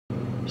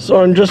So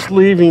I'm just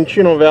leaving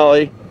Chino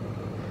Valley.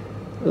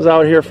 I was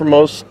out here for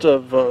most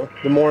of the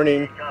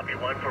morning,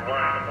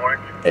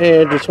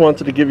 and just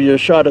wanted to give you a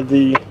shot of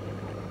the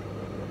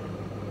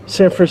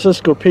San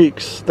Francisco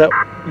peaks that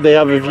they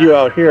have a view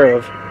out here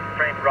of.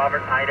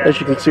 As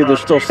you can see, there's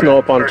still snow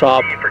up on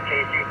top.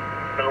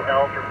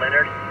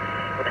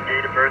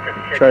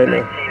 Trying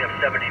to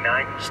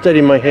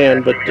steady my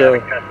hand, but yeah,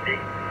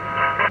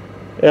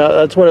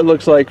 that's what it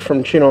looks like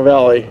from Chino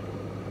Valley.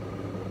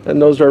 And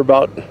those are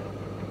about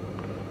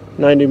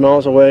 90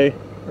 miles away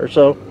or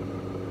so.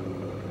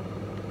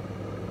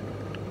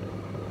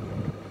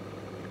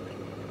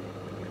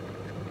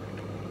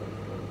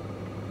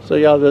 So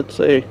yeah, that's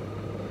a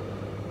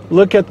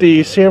look at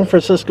the San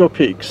Francisco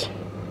peaks.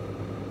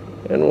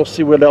 And we'll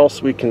see what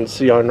else we can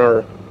see on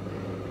our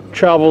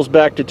travels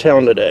back to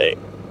town today.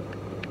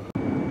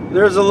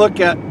 There's a look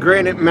at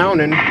Granite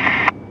Mountain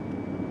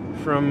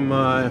from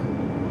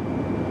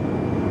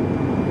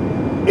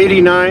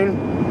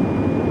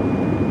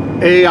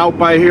 89A out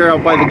by here,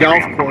 out by the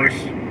golf course.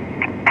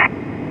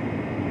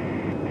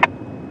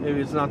 Maybe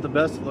it's not the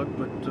best look,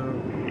 but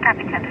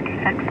Copy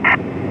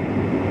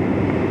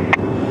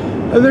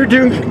 1056. They're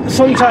doing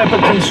some type of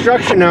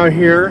construction out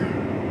here,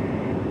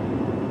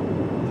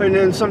 putting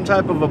in some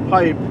type of a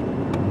pipe. I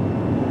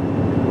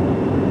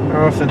don't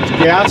know if it's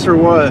gas or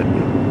what.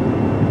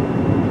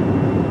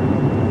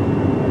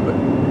 But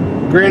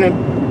Granite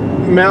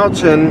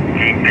Mountain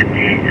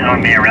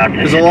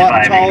is a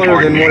lot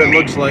taller than what it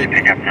looks like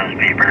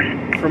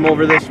from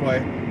over this way.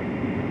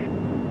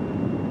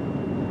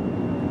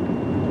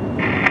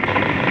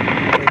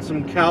 And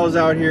some cows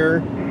out here.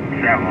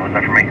 Yeah, what was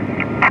that for me?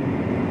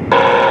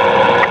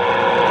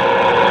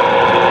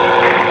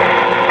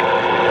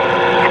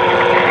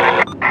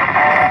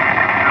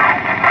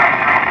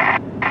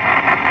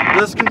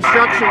 This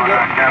construction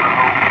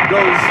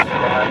goes...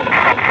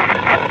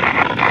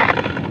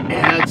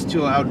 Yeah, it's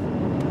too loud.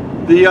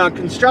 The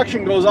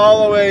construction goes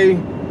all the way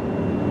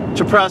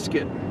to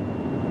Prescott.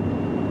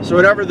 So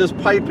whatever this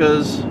pipe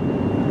is,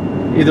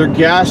 either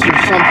gas or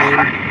something,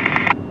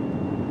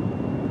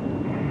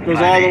 goes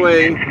all the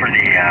way in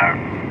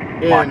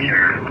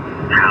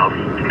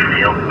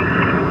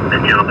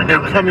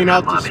and coming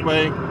out this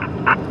way.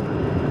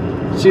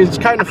 See, it's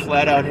kind of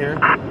flat out here.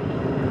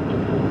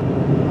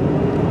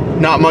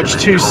 Not much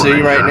to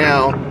see right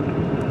now.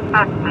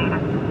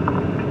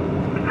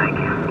 Thank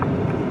you.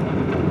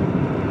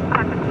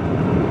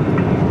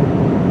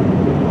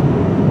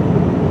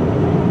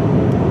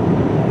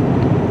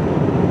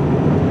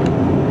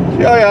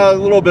 Yeah, a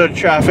little bit of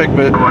traffic,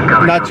 but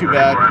not too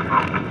bad.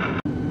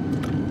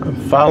 I'm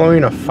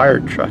following a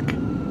fire truck.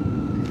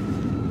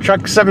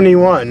 Truck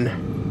 71.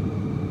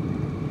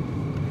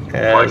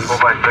 As on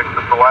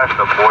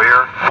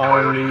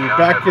the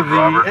back of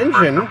the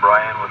engine,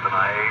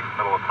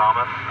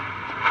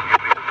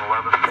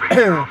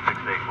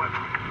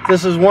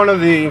 this is one of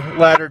the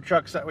ladder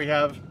trucks that we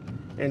have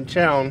in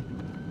town.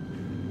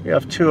 We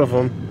have two of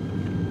them.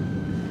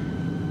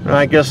 And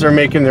I guess they're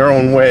making their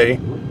own way,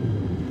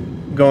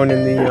 going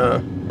in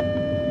the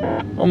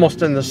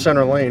almost in the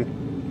center lane.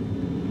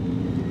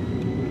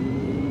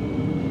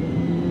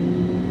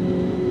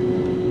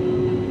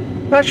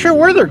 Not sure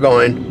where they're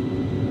going.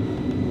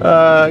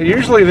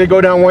 Usually they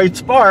go down White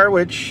Spar,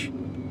 which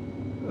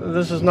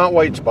this is not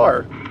White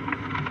Spar.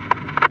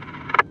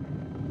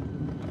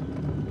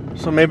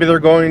 So maybe they're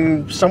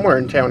going somewhere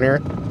in town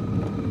here.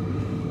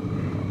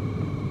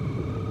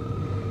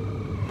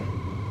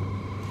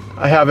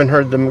 I haven't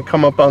heard them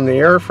come up on the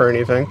air for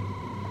anything.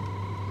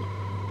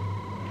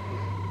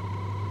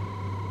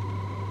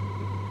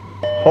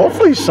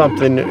 Hopefully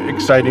something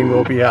exciting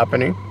will be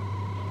happening.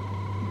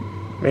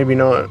 Maybe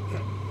not.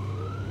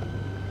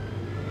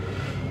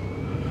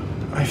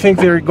 I think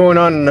they're going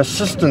on an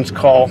assistance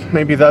call.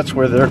 Maybe that's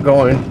where they're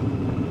going.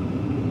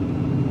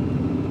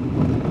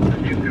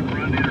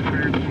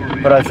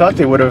 But I thought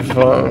they would have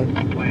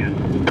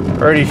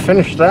already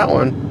finished that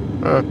one.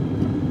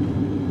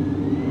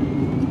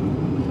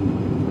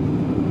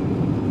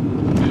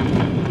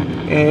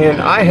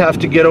 And I have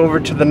to get over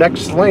to the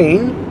next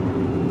lane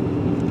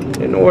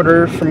in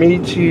order for me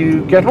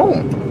to get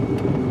home.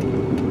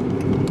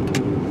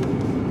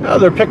 Now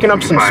they're picking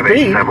up some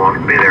speed. I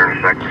won't be there in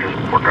a second.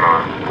 Just working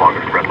on a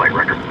longest red light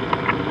record.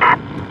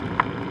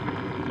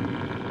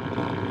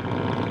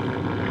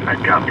 I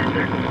copy,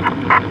 sir.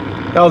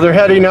 Oh, they're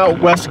heading out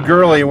West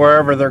Gurley,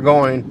 wherever they're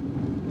going.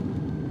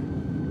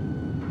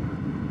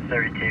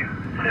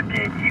 3258, do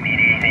you need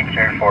anything,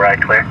 sir, before I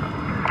clear?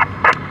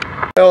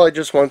 Well, I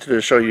just wanted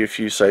to show you a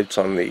few sights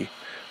on the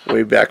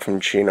way back from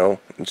Chino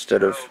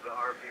instead of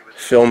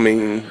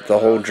filming the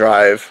whole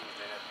drive,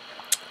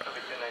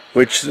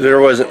 which there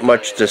wasn't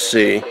much to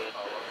see.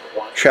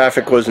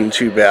 Traffic wasn't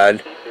too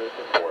bad,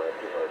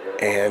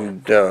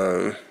 and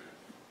there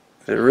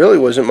really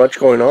wasn't much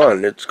going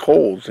on. It's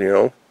cold, you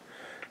know.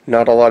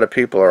 Not a lot of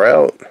people are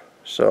out,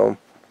 so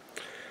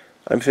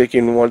I'm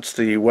thinking once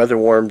the weather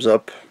warms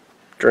up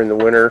during the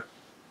winter,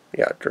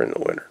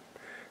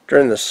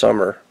 during the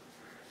summer,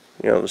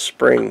 you know, the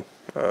spring,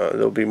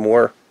 there'll be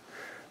more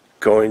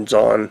goings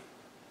on,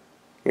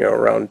 you know,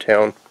 around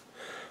town.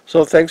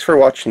 So thanks for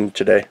watching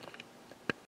today.